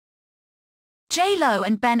J.Lo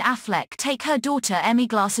and Ben Affleck take her daughter Emme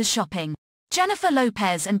glasses shopping. Jennifer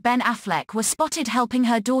Lopez and Ben Affleck were spotted helping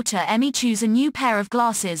her daughter Emme choose a new pair of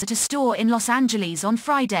glasses at a store in Los Angeles on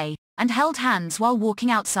Friday, and held hands while walking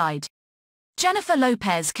outside. Jennifer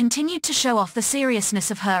Lopez continued to show off the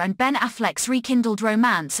seriousness of her and Ben Affleck's rekindled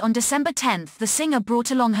romance. On December 10, the singer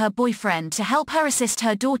brought along her boyfriend to help her assist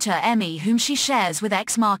her daughter Emme, whom she shares with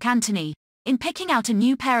ex-Marc Anthony, in picking out a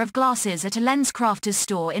new pair of glasses at a LensCrafters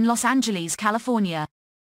store in Los Angeles, California.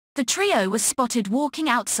 The trio was spotted walking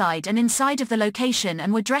outside and inside of the location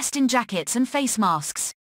and were dressed in jackets and face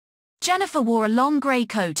masks. Jennifer wore a long grey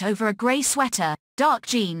coat over a grey sweater, dark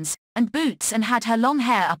jeans, and boots, and had her long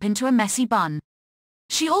hair up into a messy bun.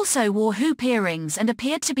 She also wore hoop earrings and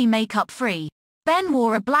appeared to be makeup-free. Ben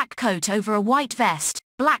wore a black coat over a white vest,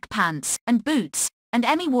 black pants, and boots, and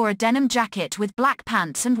Emme wore a denim jacket with black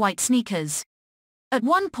pants and white sneakers. At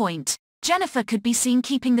one point, Jennifer could be seen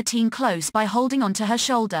keeping the teen close by holding onto her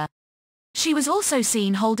shoulder. She was also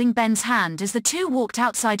seen holding Ben's hand as the two walked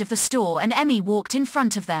outside of the store and Emme walked in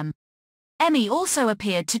front of them. Emme also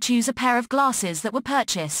appeared to choose a pair of glasses that were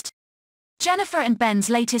purchased. Jennifer and Ben's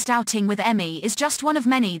latest outing with Emme is just one of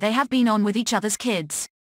many they have been on with each other's kids.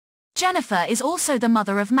 Jennifer is also the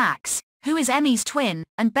mother of Max, who is Emme's twin,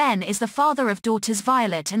 and Ben is the father of daughters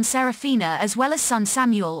Violet and Serafina, as well as son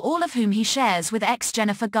Samuel, all of whom he shares with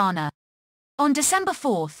ex-Jennifer Garner. On December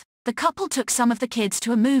 4, the couple took some of the kids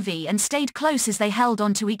to a movie and stayed close as they held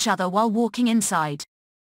onto each other while walking inside.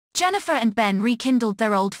 Jennifer and Ben rekindled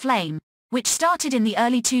their old flame, which started in the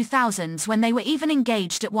early 2000s when they were even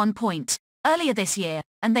engaged at one point, earlier this year,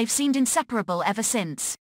 and they've seemed inseparable ever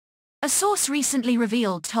since. A source recently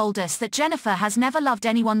revealed told us that Jennifer has never loved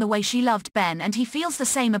anyone the way she loved Ben, and he feels the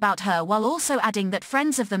same about her, while also adding that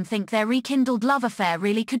friends of them think their rekindled love affair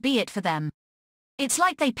really could be it for them. It's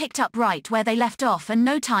like they picked up right where they left off and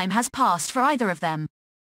no time has passed for either of them.